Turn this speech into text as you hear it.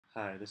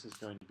Hi, this is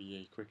going to be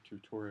a quick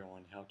tutorial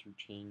on how to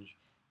change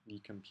the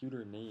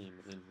computer name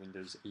in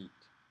Windows 8.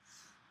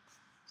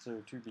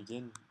 So to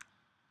begin,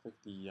 click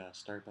the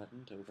Start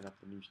button to open up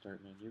the new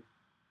Start menu,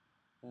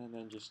 and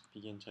then just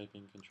begin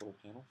typing Control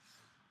Panel,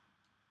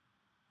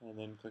 and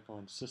then click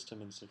on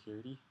System and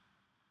Security,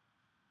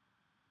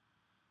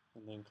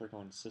 and then click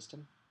on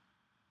System.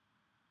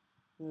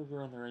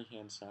 Over on the right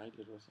hand side,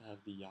 it will have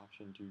the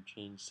option to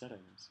change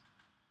settings.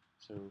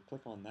 So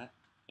click on that,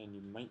 and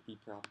you might be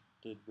prompted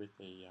with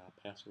a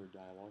password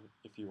dialog.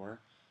 If you are,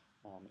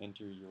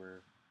 enter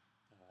your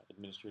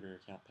administrator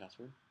account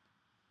password.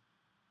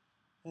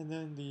 And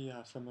then the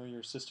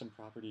familiar System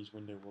Properties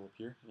window will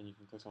appear, and you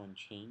can click on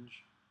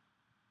Change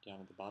down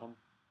at the bottom,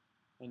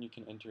 and you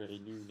can enter a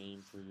new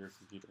name for your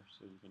computer.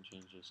 So you can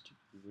change this to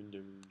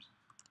Windows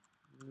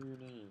New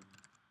Name,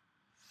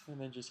 and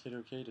then just hit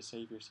OK to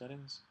save your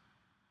settings,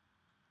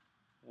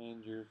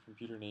 and your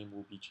computer name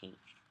will be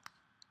changed.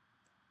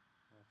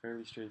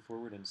 Fairly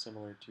straightforward and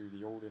similar to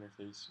the old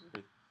interface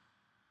with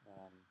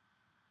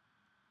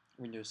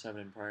Windows 7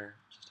 and prior.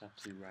 Just have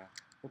to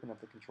open up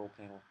the control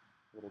panel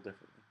a little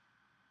differently.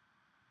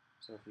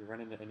 So if you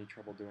run into any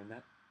trouble doing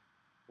that,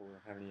 or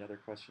have any other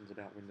questions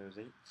about Windows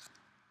 8,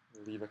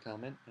 leave a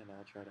comment and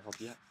I'll try to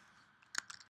help you out.